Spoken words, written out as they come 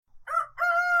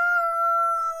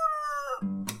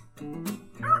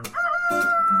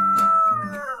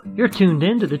You're tuned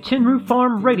in to the Tin Roof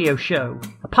Farm Radio Show,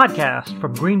 a podcast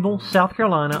from Greenville, South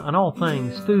Carolina on all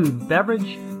things food,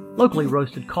 beverage, locally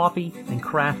roasted coffee, and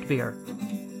craft beer.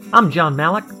 I'm John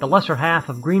Malik, the lesser half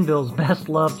of Greenville's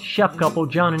best-loved chef couple,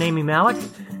 John and Amy Malik,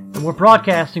 and we're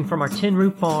broadcasting from our Tin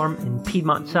Roof Farm in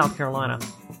Piedmont, South Carolina.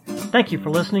 Thank you for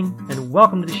listening, and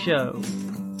welcome to the show.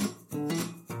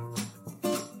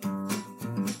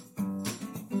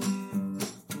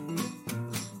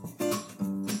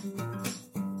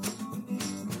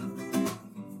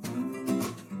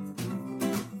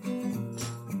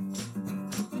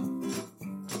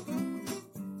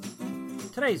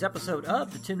 Today's episode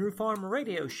of the Tin Roof Farm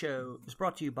Radio Show is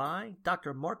brought to you by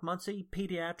Dr. Mark Muncy,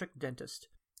 pediatric dentist.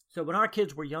 So when our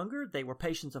kids were younger, they were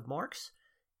patients of Mark's,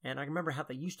 and I remember how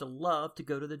they used to love to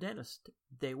go to the dentist.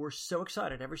 They were so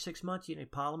excited. Every 6 months,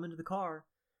 you'd pile them into the car.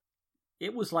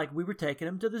 It was like we were taking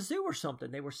them to the zoo or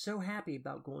something. They were so happy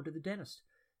about going to the dentist.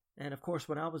 And of course,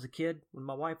 when I was a kid, when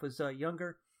my wife was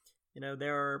younger,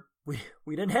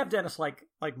 we didn't have dentists like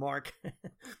Mark.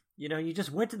 You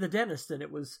just went to the dentist, and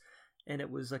it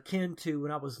was akin to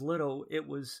when I was little.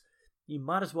 You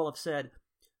might as well have said,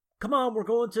 "Come on, we're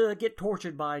going to get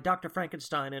tortured by Dr.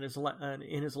 Frankenstein in his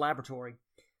laboratory,"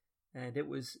 and it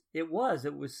was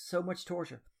so much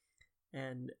torture.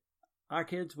 And our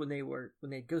kids, when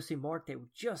they go see Mark, they were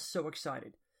just so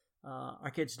excited.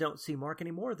 Our kids don't see Mark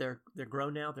anymore. They're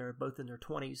grown now. They're both in their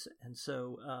 20s, and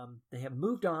so they have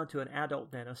moved on to an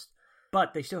adult dentist.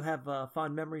 But they still have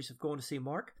fond memories of going to see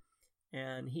Mark.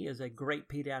 And he is a great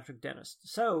pediatric dentist.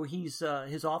 So his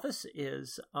office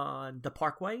is on the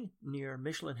Parkway near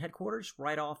Michelin headquarters,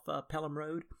 right off Pelham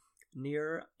Road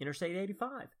near Interstate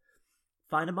 85.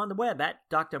 Find him on the web at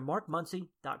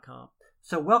drmarkmuncy.com.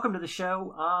 So welcome to the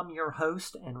show. I'm your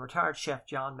host and retired chef,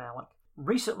 John Malik.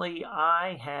 Recently,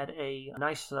 I had a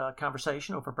nice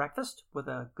conversation over breakfast with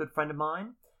a good friend of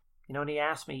mine. And he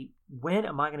asked me, when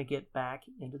am I going to get back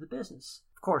into the business?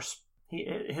 Of course,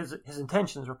 his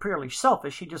intentions were purely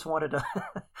selfish. He just wanted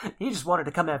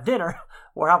to come have dinner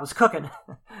where I was cooking.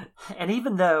 And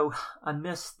even though I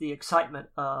missed the excitement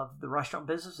of the restaurant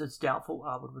business, it's doubtful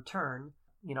I would return.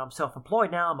 I'm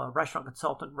self-employed now. I'm a restaurant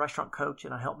consultant, restaurant coach,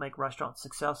 and I help make restaurants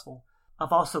successful.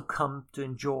 I've also come to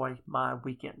enjoy my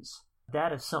weekends.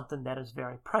 That is something that is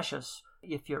very precious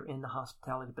if you're in the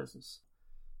hospitality business.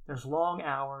 There's long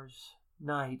hours,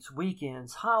 nights,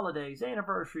 weekends, holidays,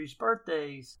 anniversaries,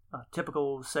 birthdays,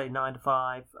 typical, say, 9 to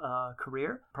 5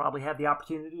 career. Probably have the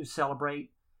opportunity to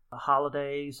celebrate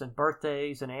holidays and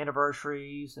birthdays and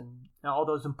anniversaries and all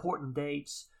those important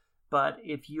dates. But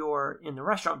if you're in the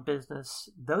restaurant business,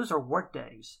 those are work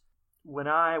days. When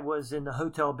I was in the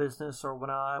hotel business or when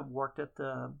I worked at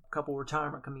the couple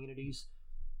retirement communities,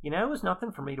 it was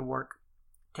nothing for me to work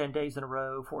 10 days in a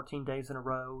row, 14 days in a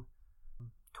row,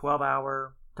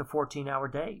 12-hour to 14-hour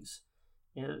days.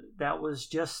 That was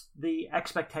just the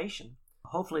expectation.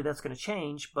 Hopefully that's going to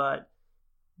change, but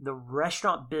the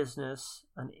restaurant business,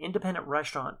 an independent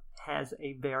restaurant, has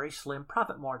a very slim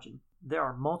profit margin. There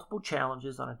are multiple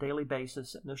challenges on a daily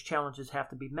basis, and those challenges have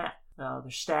to be met.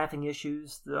 There's staffing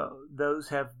issues. Those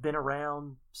have been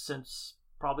around since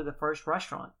probably the first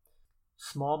restaurant.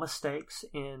 Small mistakes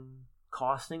in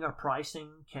costing or pricing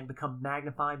can become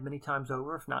magnified many times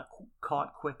over if not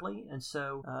caught quickly. And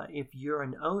so if you're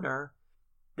an owner,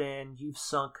 then you've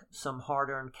sunk some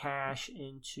hard-earned cash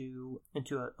into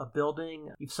a building.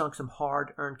 You've sunk some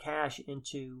hard-earned cash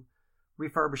into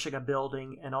refurbishing a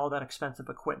building and all that expensive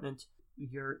equipment.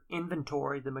 Your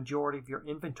inventory, the majority of your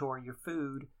inventory, your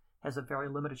food, has a very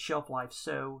limited shelf life.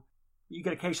 So you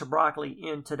get a case of broccoli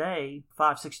in today,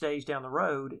 5-6 days down the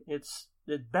road, it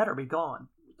better be gone.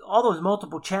 All those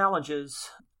multiple challenges,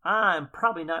 I'm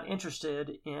probably not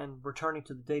interested in returning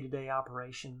to the day-to-day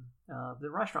operation of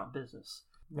the restaurant business.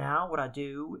 Now, what I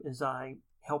do is I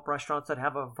help restaurants that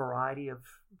have a variety of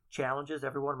challenges.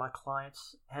 Every one of my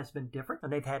clients has been different,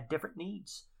 and they've had different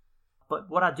needs. But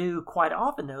what I do quite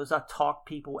often, though, is I talk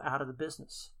people out of the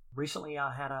business. Recently,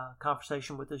 I had a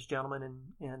conversation with this gentleman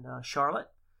in Charlotte.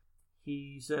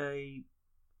 He's a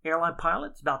airline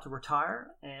pilot, he's about to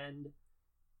retire, and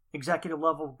executive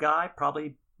level guy,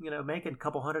 probably making a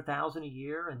couple $100,000 a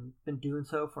year, and been doing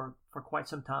so for quite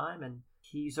some time. And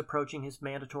he's approaching his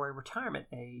mandatory retirement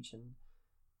age,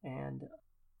 and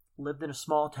lived in a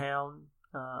small town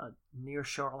near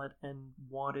Charlotte, and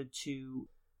wanted to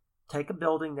take a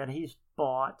building that he's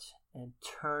bought and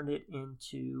turn it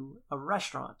into a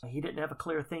restaurant. He didn't have a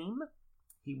clear theme.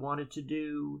 He wanted to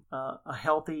do a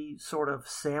healthy sort of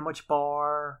sandwich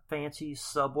bar, fancy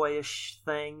Subway-ish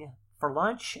thing for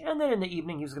lunch, and then in the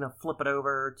evening he was going to flip it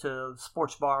over to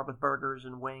sports bar with burgers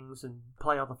and wings and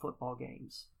play all the football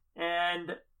games.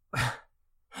 And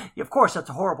of course, that's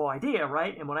a horrible idea,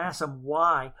 right? And when I asked him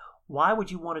why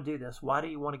would you want to do this? Why do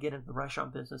you want to get into the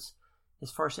restaurant business? His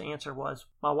first answer was,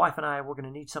 my wife and I were going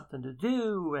to need something to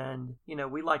do, and,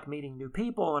 we like meeting new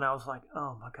people. And I was like,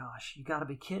 oh my gosh, you got to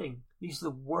be kidding. These are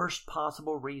the worst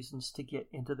possible reasons to get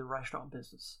into the restaurant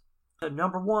business. So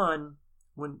number one,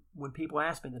 when people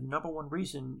ask me, the number one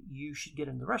reason you should get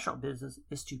into the restaurant business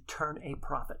is to turn a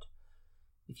profit.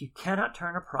 If you cannot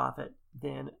turn a profit,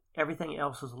 then everything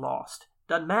else is lost.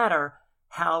 Doesn't matter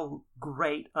how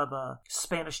great of a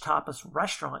Spanish tapas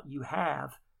restaurant you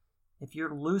have. If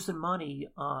you're losing money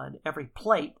on every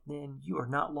plate, then you are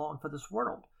not long for this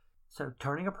world. So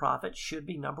turning a profit should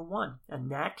be number one,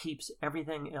 and that keeps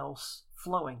everything else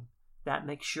flowing. That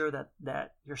makes sure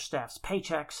that your staff's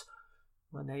paychecks,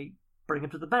 when they bring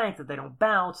them to the bank, that they don't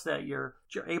bounce, that you're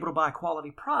able to buy a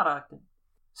quality product.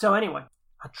 So anyway,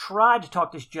 I tried to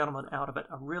talk this gentleman out of it.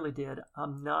 I really did.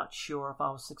 I'm not sure if I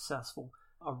was successful.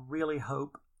 I really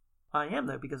hope I am,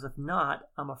 though, because if not,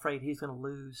 I'm afraid he's going to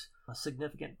lose a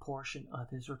significant portion of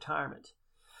his retirement.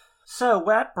 So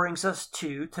that brings us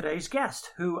to today's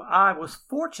guest, who I was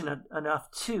fortunate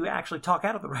enough to actually talk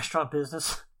out of the restaurant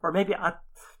business, or maybe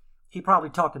he probably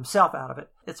talked himself out of it.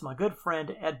 It's my good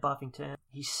friend, Ed Buffington.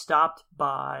 He stopped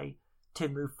by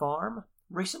Tin Roof Farm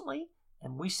recently,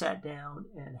 and we sat down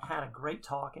and had a great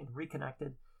talk and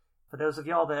reconnected. For those of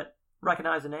y'all that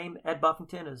recognize the name, Ed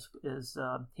Buffington is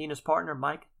he and his partner,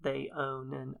 Mike. They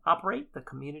own and operate the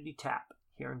Community Tap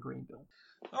here in Greenville.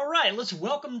 All right, let's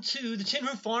welcome to the Tin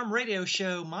Roof Farm radio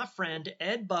show my friend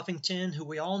Ed Buffington, who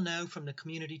we all know from the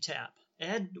Community Tap.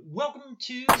 Ed, welcome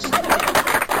to the studio.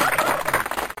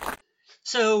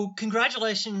 So,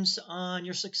 congratulations on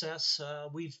your success.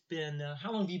 We've been,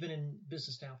 how long have you been in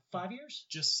business now? 5 years?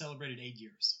 Just celebrated 8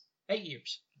 years. 8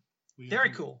 years.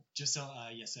 Very cool. Just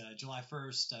July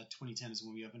 1st, 2010 is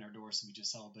when we opened our doors, so we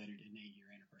just celebrated an 8-year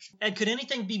anniversary. And could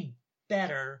anything be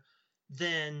better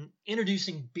than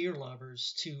introducing beer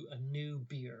lovers to a new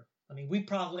beer? I mean,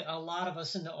 a lot of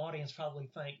us in the audience probably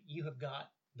think you have got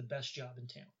the best job in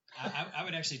town. I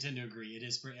would actually tend to agree. It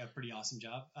is a pretty awesome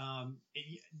job.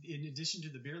 In addition to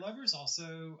the beer lovers,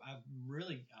 also I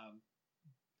really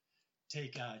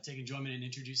take enjoyment in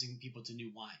introducing people to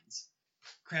new wines.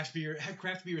 Craft beer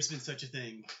has been such a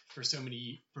thing for so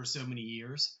many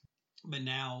years, but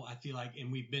now I feel like,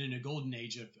 and we've been in a golden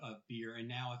age of beer, and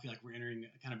now I feel like we're entering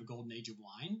kind of a golden age of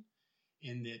wine,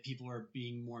 in that people are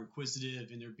being more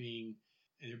inquisitive and they're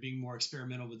being more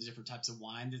experimental with the different types of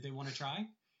wine that they want to try.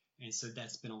 And so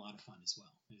that's been a lot of fun as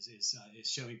well. Is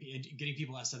showing, getting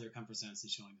people outside their comfort zones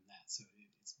and showing them that. So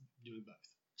it's doing both.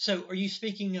 So are you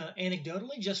speaking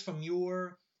anecdotally, just from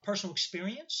your personal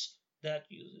experience, that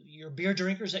your beer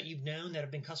drinkers that you've known that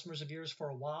have been customers of yours for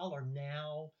a while are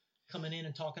now coming in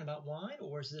and talking about wine,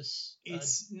 or is this?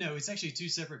 It's actually two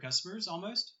separate customers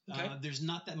almost. Okay. There's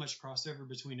not that much crossover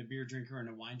between a beer drinker and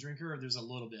a wine drinker. There's a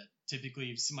little bit.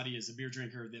 Typically, if somebody is a beer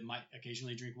drinker that might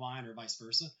occasionally drink wine, or vice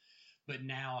versa. But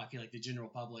now I feel like the general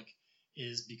public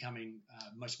is becoming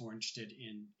much more interested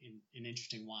in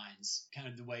interesting wines, kind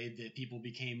of the way that people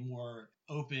became more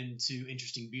open to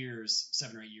interesting beers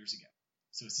 7 or 8 years ago.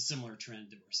 So it's a similar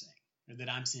trend that we're seeing, or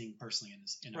that I'm seeing personally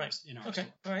in our Okay, store.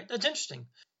 all right, that's interesting.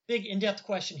 Big in-depth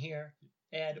question here,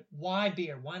 Ed. Why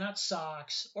beer? Why not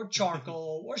socks or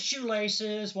charcoal or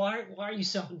shoelaces? Why are you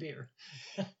selling beer?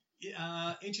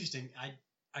 Interesting.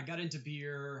 I got into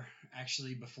beer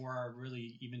actually before I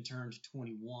really even turned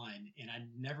 21, and I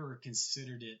never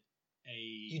considered it a...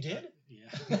 You did?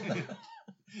 Yeah.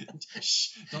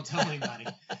 Shh, don't tell anybody.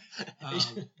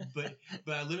 But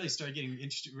I literally started getting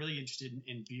really interested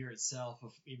in beer itself.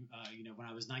 When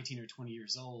I was 19 or 20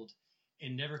 years old,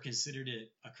 and never considered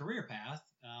it a career path.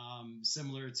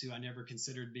 Similar to, I never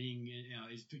considered being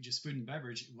just food and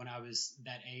beverage when I was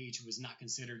that age was not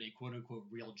considered a quote unquote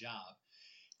real job.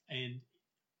 And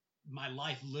my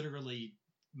life literally.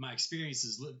 My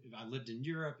experiences, I lived in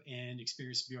Europe and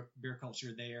experienced beer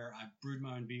culture there. I've brewed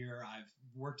my own beer. I've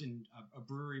worked in a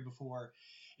brewery before,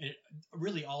 and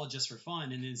really all just for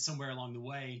fun. And then somewhere along the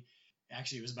way,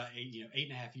 actually it was about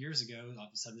 8.5 years ago, all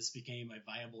of a sudden this became a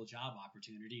viable job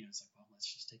opportunity. And it's like, well,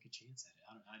 let's just take a chance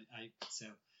at it. So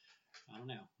I don't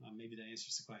know. Maybe that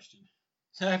answers the question.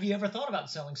 So have you ever thought about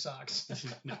selling socks?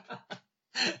 No.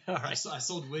 All right. I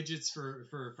sold widgets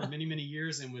for many, many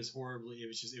years, and it was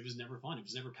never fun. It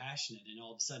was never passionate. And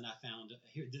all of a sudden I found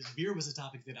this beer was a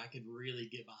topic that I could really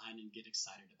get behind and get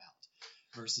excited about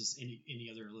versus any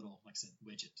other little, like I said,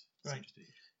 widget, so right. to speak.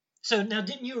 So now,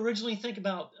 didn't you originally think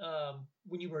about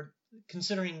when you were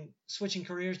considering switching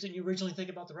careers? Didn't you originally think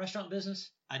about the restaurant business?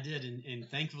 I did, and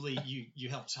thankfully you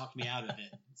helped talk me out of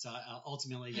it. So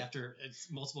ultimately, after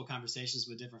multiple conversations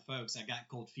with different folks, I got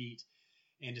cold feet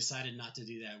and decided not to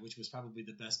do that, which was probably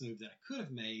the best move that I could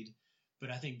have made.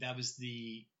 But I think that was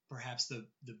perhaps the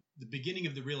beginning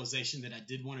of the realization that I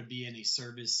did want to be in a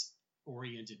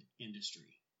service-oriented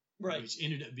industry, Right. which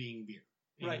ended up being beer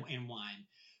Right. and wine,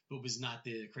 but was not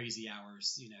the crazy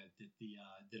hours,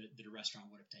 that a restaurant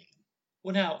would have taken.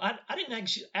 Well, now I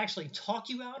didn't actually talk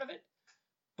you out of it,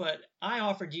 but I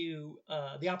offered you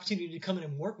the opportunity to come in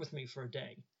and work with me for a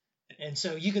day, and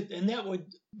so you could, and that would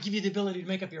give you the ability to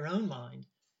make up your own mind.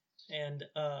 And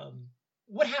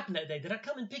what happened that day? Did I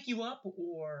come and pick you up,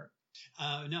 or?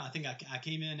 No, I think I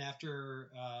came in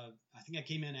after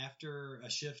a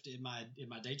shift in my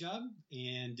day job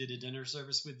and did a dinner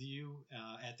service with you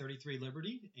at 33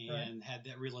 Liberty, and had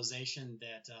that realization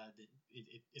that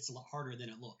it's a lot harder than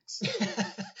it looks.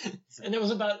 So, and it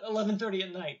was about 11:30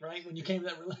 at night, right, when you came to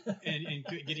that. and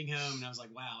getting home, and I was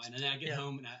like, wow. And then I get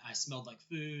home, and I smelled like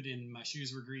food, and my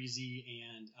shoes were greasy,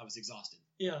 and I was exhausted.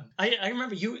 Yeah, I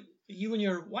remember you and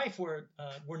your wife were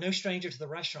no stranger to the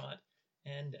restaurant.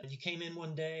 And you came in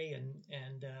one day,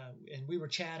 and we were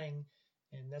chatting,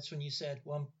 and that's when you said,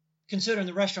 "Well, I'm considering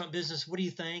the restaurant business. What do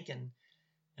you think?" And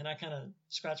I kind of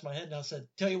scratched my head, and I said,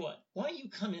 "Tell you what, why don't you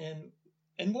come in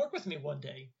and work with me one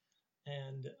day?"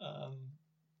 And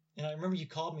I remember you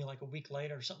called me like a week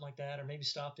later or something like that, or maybe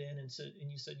stopped in and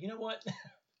you said, "You know what,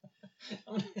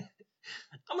 I'm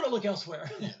gonna look elsewhere."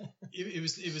 Yeah. It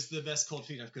was the best cold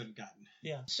feet I could have gotten.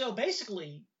 Yeah. So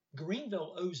basically,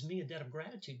 Greenville owes me a debt of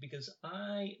gratitude because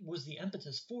I was the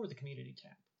impetus for the community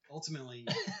tap. Ultimately,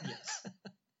 yes.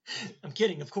 I'm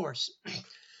kidding, of course.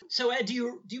 So, Ed, do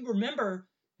you remember?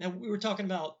 Now we were talking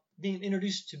about being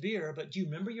introduced to beer, but do you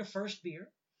remember your first beer?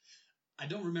 I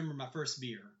don't remember my first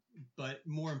beer, but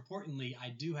more importantly, I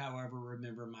do, however,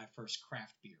 remember my first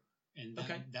craft beer, and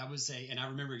that was and I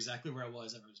remember exactly where I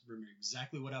was. I remember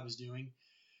exactly what I was doing.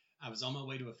 I was on my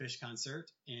way to a Phish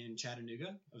concert in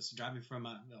Chattanooga. I was driving from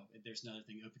there's another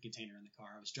thing, open container in the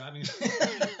car. I was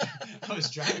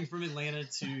driving from Atlanta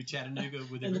to Chattanooga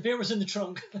and the beer was in the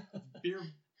trunk. Beer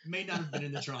may not have been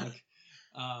in the trunk,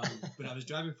 but I was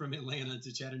driving from Atlanta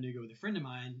to Chattanooga with a friend of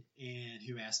mine, and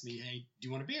who asked me, "Hey, do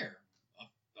you want a beer?"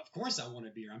 Of course I want a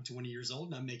beer. I'm 20 years old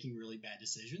and I'm making really bad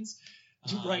decisions.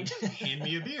 Right. Hand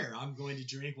me a beer. I'm going to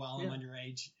drink while I'm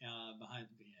underage.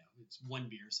 It's one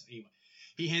beer. So anyway.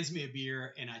 He hands me a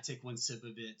beer, and I take one sip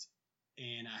of it,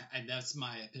 and that's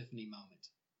my epiphany moment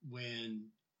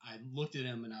when I looked at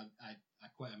him, and I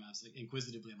was like,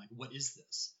 inquisitively, I'm like, "What is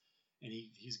this?" And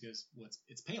he goes, "Well,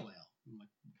 it's pale ale." I'm like,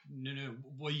 "No,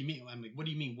 what do you mean?" I'm like, "What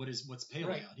do you mean? What's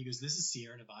pale ale?" He goes, "This is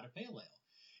Sierra Nevada pale ale."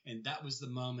 And that was the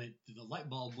moment that the light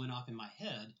bulb went off in my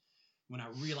head when I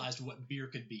realized what beer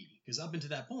could be. Because up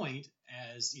until that point,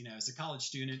 as a college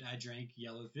student, I drank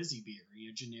yellow fizzy beer,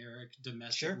 generic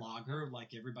domestic lager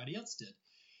like everybody else did.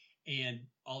 And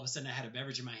all of a sudden I had a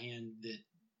beverage in my hand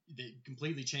that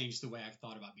completely changed the way I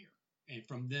thought about beer. And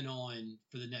from then on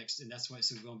for the next, and that's why,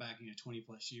 so going back, 20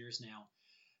 plus years now,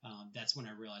 that's when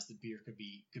I realized that beer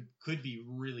could be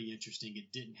really interesting.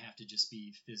 It didn't have to just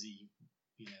be fizzy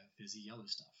yellow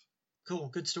stuff. Cool.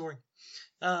 Good story.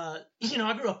 I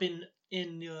grew up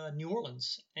in New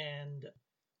Orleans, and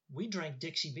we drank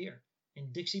Dixie beer,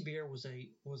 and Dixie beer was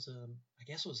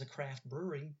a craft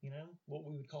brewery, what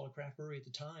we would call a craft brewery at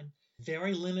the time.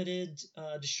 Very limited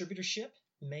distributorship.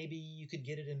 Maybe you could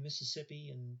get it in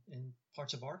Mississippi and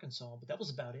parts of Arkansas, but that was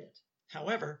about it.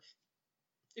 However,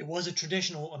 it was a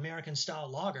traditional American style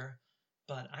lager,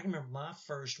 but I remember my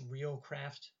first real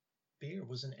craft beer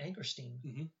was an Anchorstein.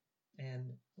 Mm-hmm.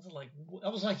 And I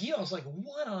was like you. I was like,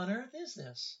 what on earth is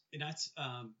this? And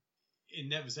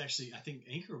that was actually, I think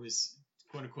Anchor was,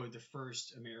 quote unquote, the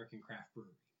first American craft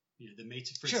brewery.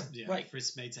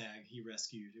 Fritz Maytag, he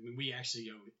rescued. I mean, we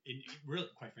actually really,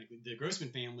 quite frankly, the Grossman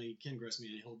family, Ken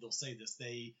Grossman, they'll say this,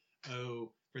 they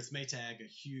owe Fritz Maytag a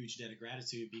huge debt of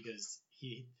gratitude because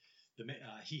he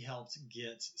helped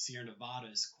get Sierra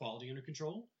Nevada's quality under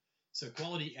control. So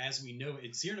quality as we know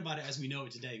it, Sierra Nevada as we know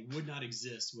it today, would not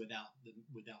exist without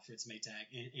Fritz Maytag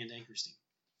and Anchorstein.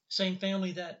 Same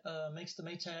family that makes the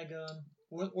Maytag,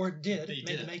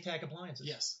 the Maytag appliances.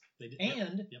 Yes, they did.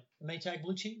 And the Maytag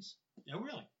blue cheese. Oh,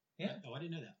 really? Yeah. Oh, I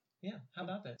didn't know that. Yeah. How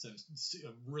about that? So it's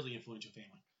a really influential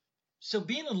family. So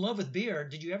being in love with beer,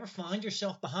 did you ever find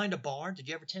yourself behind a bar? Did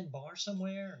you ever tend bar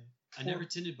somewhere? I never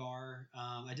tended bar.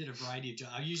 I did a variety of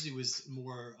jobs. I usually was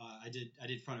more. I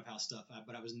did front of house stuff,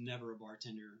 but I was never a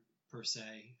bartender per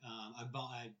se. I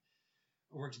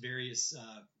worked various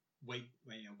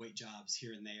wait jobs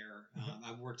here and there.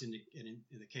 I worked in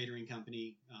the catering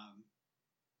company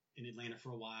in Atlanta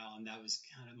for a while, and that was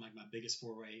kind of like my biggest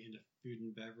foray into food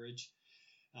and beverage.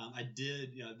 I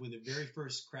did when the very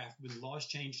first when the laws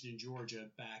changed in Georgia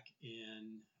back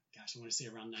in, I want to say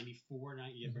around 94,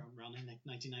 around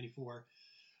 1994,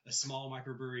 a small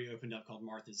microbrewery opened up called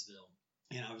Marthasville,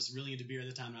 and I was really into beer at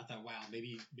the time, and I thought, wow,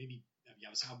 maybe I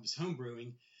was home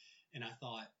brewing, and I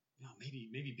thought,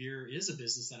 maybe beer is a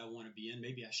business that I want to be in.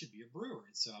 Maybe I should be a brewer.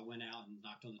 And so I went out and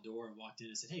knocked on the door and walked in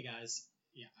and said, hey guys,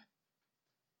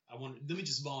 let me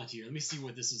just volunteer. Let me see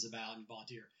what this is about and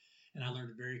volunteer. And I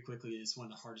learned very quickly it's one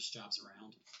of the hardest jobs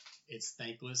around. It's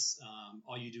thankless.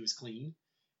 All you do is clean,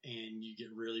 and you get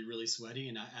really, really sweaty.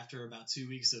 And after about 2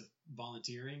 weeks of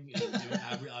volunteering,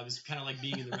 I was kind of like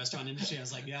being in the restaurant industry. I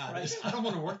was like, I don't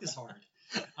want to work this hard.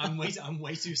 I'm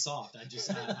way too soft. I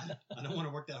don't want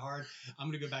to work that hard. I'm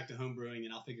going to go back to home brewing,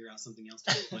 and I'll figure out something else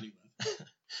to make money with.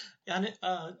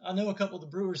 I know a couple of the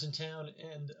brewers in town,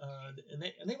 and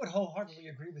they would wholeheartedly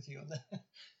agree with you on that.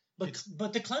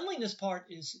 But the cleanliness part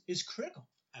is critical.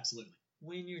 Absolutely.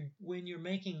 When you're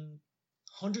making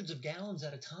hundreds of gallons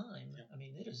at a time, I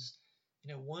mean, it is,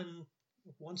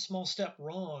 one small step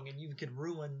wrong and you could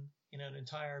ruin, an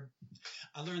entire.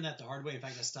 I learned that the hard way. In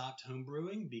fact, I stopped home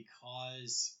brewing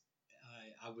because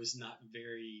I was not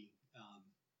very.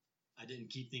 I didn't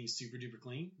keep things super duper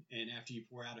clean, and after you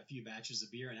pour out a few batches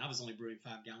of beer, and I was only brewing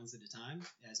 5 gallons at a time,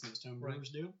 as most home brewers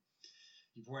do.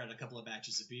 You pour out a couple of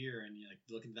batches of beer, and you're like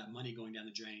looking at that money going down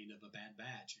the drain of a bad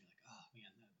batch. You're like, oh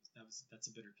man, that's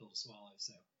a bitter pill to swallow.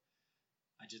 So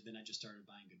I just started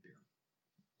buying good beer.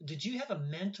 Did you have a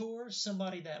mentor,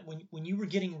 somebody that when you were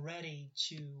getting ready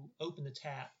to open the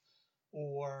tap,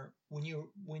 or when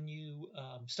you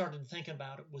started thinking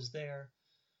about it, was there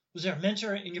a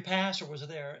mentor in your past, or was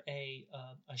there a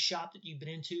shop that you've been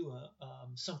into,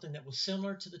 something that was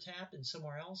similar to the tap and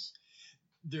somewhere else?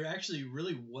 There actually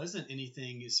really wasn't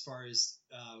anything as far as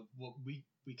what we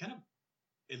kind of,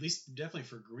 at least definitely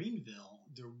for Greenville,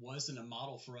 there wasn't a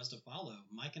model for us to follow.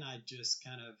 Mike and I just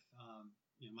kind of,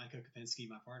 Mike Okapinski,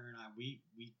 my partner, and I, we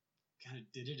kind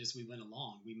of did it as we went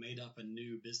along. We made up a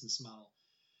new business model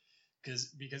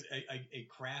because a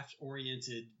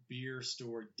craft-oriented beer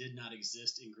store did not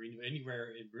exist in Greenville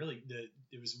anywhere.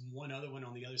 There was one other one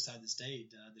on the other side of the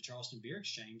state, the Charleston Beer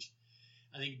Exchange.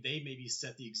 I think they maybe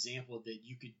set the example that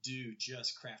you could do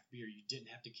just craft beer. You didn't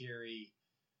have to carry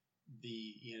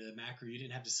the macro. You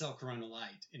didn't have to sell Corona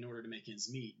Light in order to make ends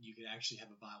meet. You could actually have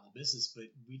a viable business, but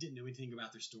we didn't know anything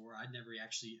about their store. I've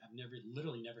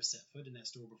literally never set foot in that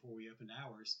store before we opened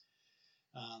ours.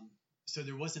 So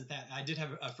there wasn't that. I did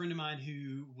have a friend of mine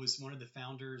who was one of the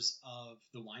founders of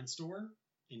the wine store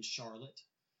in Charlotte.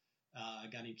 A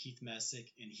guy named Keith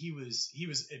Messick, and he was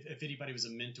if anybody was a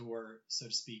mentor, so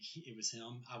to speak, it was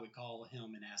him. I would call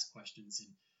him and ask questions and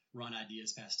run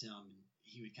ideas past him, and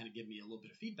he would kind of give me a little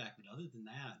bit of feedback. But other than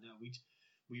that, no,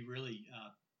 we really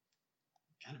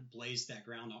kind of blazed that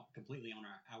ground completely on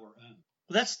our own.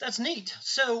 Well, that's neat.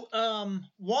 So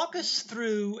walk us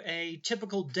through a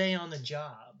typical day on the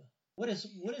job. What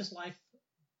is life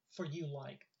for you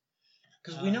like?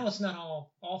 Because we know it's not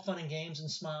all fun and games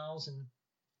and smiles and.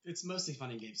 It's mostly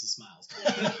fun and games and smiles.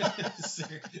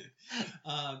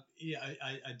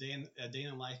 A day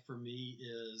in life for me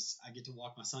is I get to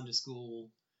walk my son to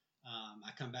school. I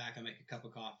come back, I make a cup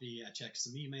of coffee, I check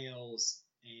some emails,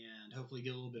 and hopefully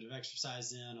get a little bit of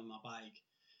exercise in on my bike,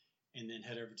 and then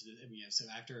head over to so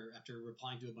after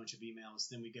replying to a bunch of emails,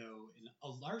 then we go. And a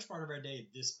large part of our day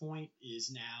at this point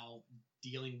is now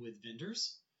dealing with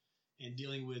vendors. And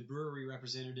dealing with brewery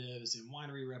representatives and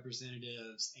winery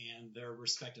representatives and their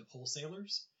respective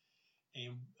wholesalers.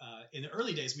 And in the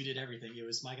early days, we did everything. It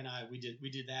was Mike and I. We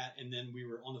did that, and then we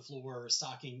were on the floor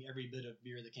stocking every bit of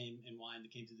beer that came and wine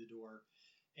that came through the door,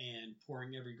 and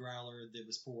pouring every growler that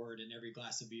was poured and every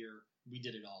glass of beer. We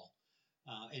did it all.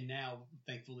 And now,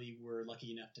 thankfully, we're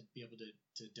lucky enough to be able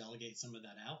to delegate some of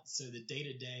that out. So the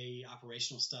day-to-day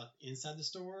operational stuff inside the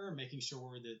store, making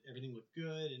sure that everything looked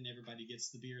good and everybody gets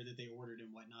the beer that they ordered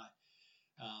and whatnot.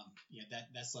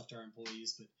 That's left to our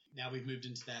employees. But now we've moved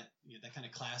into that kind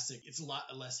of classic. It's a lot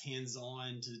less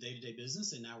hands-on to the day-to-day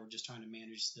business, and now we're just trying to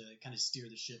manage the kind of steer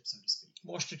the ship, so to speak.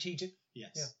 More strategic.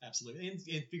 Yes, yeah. Absolutely, and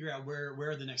figure out where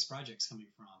are the next projects coming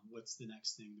from. What's the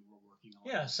next thing that we're working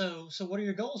on? Yeah. So what are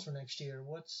your goals for next year?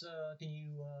 What's can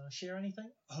you share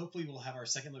anything? Hopefully, we'll have our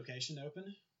second location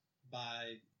open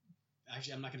by.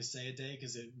 Actually, I'm not going to say a day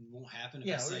because it won't happen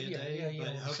if I say a day.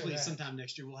 But hopefully sometime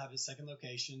next year we'll have a second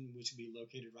location, which will be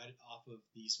located right off of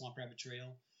the Swamp Rabbit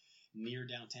Trail near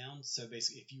downtown. So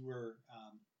basically, if you're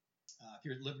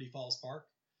at Liberty Falls Park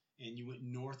and you went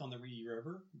north on the Reedy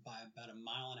River by about a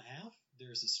mile and a half,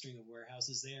 there's a string of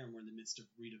warehouses there, and we're in the midst of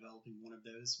redeveloping one of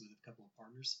those with a couple of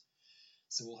partners.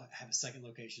 So we'll have a second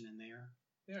location in there.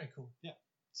 Very cool. Yeah.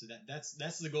 So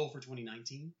that's the goal for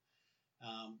 2019.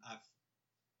 I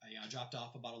dropped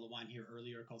off a bottle of wine here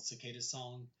earlier called Cicada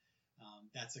Song.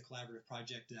 That's a collaborative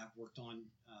project that I've worked on.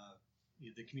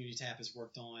 The Community Tap has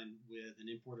worked on with an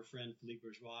importer friend, Philippe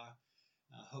Bourgeois.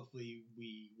 Hopefully,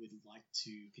 we would like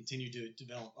to continue to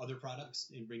develop other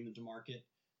products and bring them to market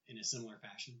in a similar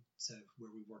fashion. So where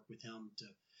we work with him to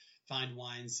find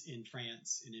wines in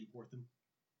France and import them.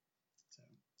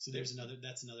 So that's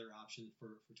another option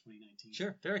for 2019.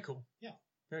 Sure. Very cool. Yeah.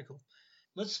 Very cool.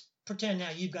 Let's pretend now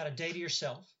you've got a day to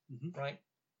yourself, Mm-hmm. right?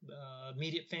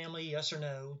 Immediate family, yes or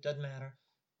no, doesn't matter.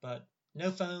 But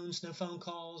no phones, no phone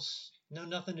calls, no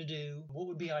nothing to do. What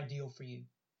would be ideal for you?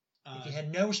 If you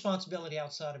had no responsibility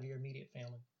outside of your immediate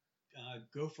family.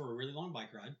 Go for a really long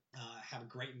bike ride. Have a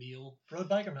great meal. Road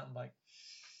bike or mountain bike?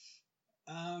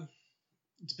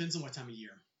 Depends on what time of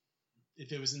year.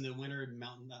 If it was in the winter,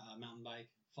 mountain bike.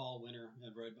 Fall, winter,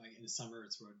 road bike. In the summer,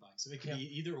 it's road bike. So it could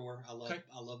be either or. I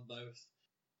love both.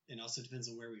 And also depends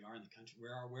on where we are in the country.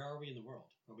 Where are we in the world?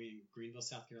 Are we in Greenville,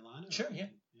 South Carolina? Sure, yeah.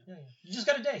 You just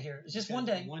got a day here. It's just one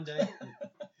day. One day.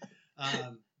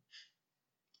 I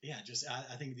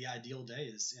think the ideal day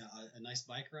is a nice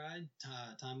bike ride,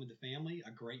 time with the family,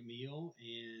 a great meal,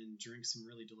 and drink some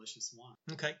really delicious wine.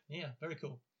 Okay. Yeah, very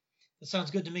cool. That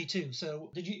sounds good to me too.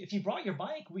 So if you brought your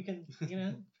bike, we can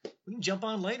jump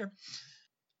on later.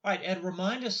 All right, Ed,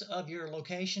 remind us of your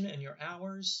location and your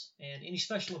hours and any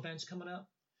special events coming up.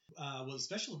 Well, the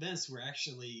special events were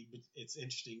it's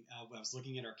interesting. I was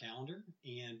looking at our calendar,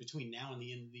 and between now and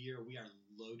the end of the year, we are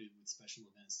loaded with special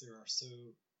events. There are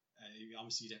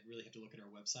obviously you'd really have to look at our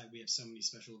website. We have so many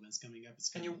special events coming up.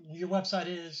 And your website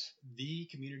is?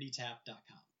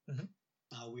 thecommunitytap.com. Mm-hmm.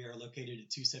 We are located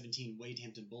at 217 Wade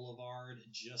Hampton Boulevard,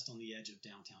 just on the edge of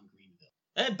downtown Greenville.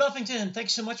 Ed Buffington,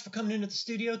 thanks so much for coming into the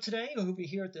studio today. We'll be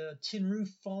here at the Tin Roof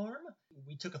Farm.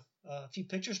 We took a few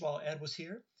pictures while Ed was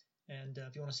here. And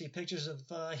if you want to see pictures of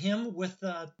him with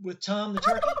Tom the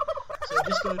turkey, so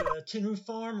just go to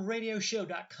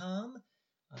tinrooffarmradioshow.com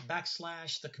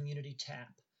 /the community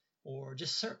tap, or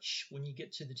just search when you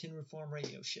get to the Tin Roof Farm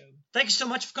Radio Show. Thank you so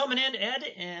much for coming in, Ed,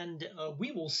 and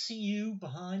we will see you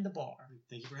behind the bar.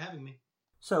 Thank you for having me.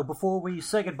 So before we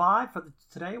say goodbye for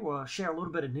today, we'll share a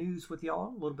little bit of news with y'all,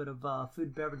 a little bit of food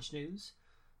and beverage news.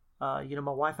 My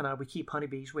wife and I, we keep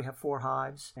honeybees. We have 4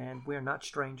 hives, and we're not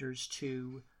strangers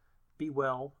to Be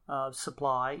Well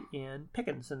supply in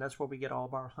Pickens, and that's where we get all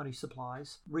of our honey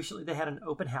supplies. Recently, they had an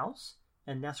open house,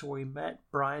 and that's where we met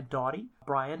Brian Doughty.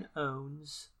 Brian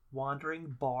owns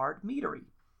Wandering Bard Meadery,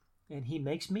 and he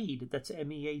makes mead. That's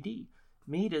MEAD.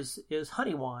 Mead is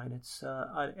honey wine. It's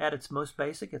at its most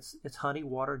basic. It's honey,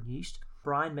 water, and yeast.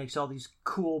 Brian makes all these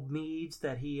cool meads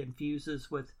that he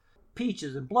infuses with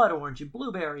peaches and blood orange and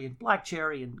blueberry and black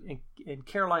cherry and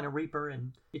Carolina Reaper,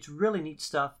 and it's really neat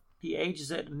stuff. He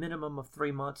ages at a minimum of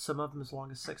 3 months, some of them as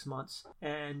long as 6 months,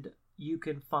 and you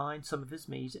can find some of his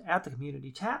meads at the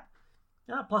Community Tap,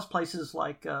 plus places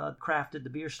like Crafted, the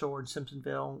beer store in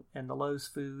Simpsonville, and the Lowe's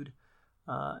Food,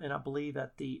 and I believe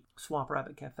at the Swamp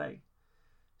Rabbit Cafe.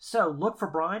 So look for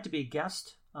Brian to be a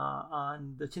guest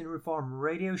on the Tin Roof Farm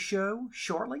Radio Show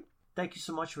shortly. Thank you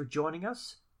so much for joining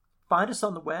us. Find us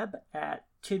on the web at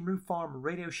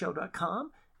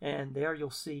tinrooffarmradioshow.com, and there you'll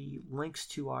see links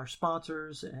to our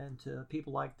sponsors and to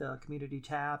people like the Community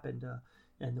Tap and the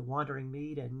Wandering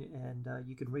Mead, and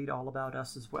you can read all about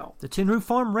us as well. The Tin Roof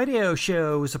Farm Radio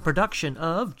Show is a production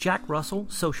of Jack Russell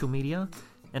Social Media,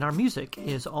 and our music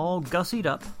is all gussied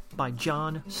up by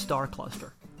John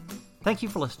Starcluster. Thank you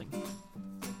for listening.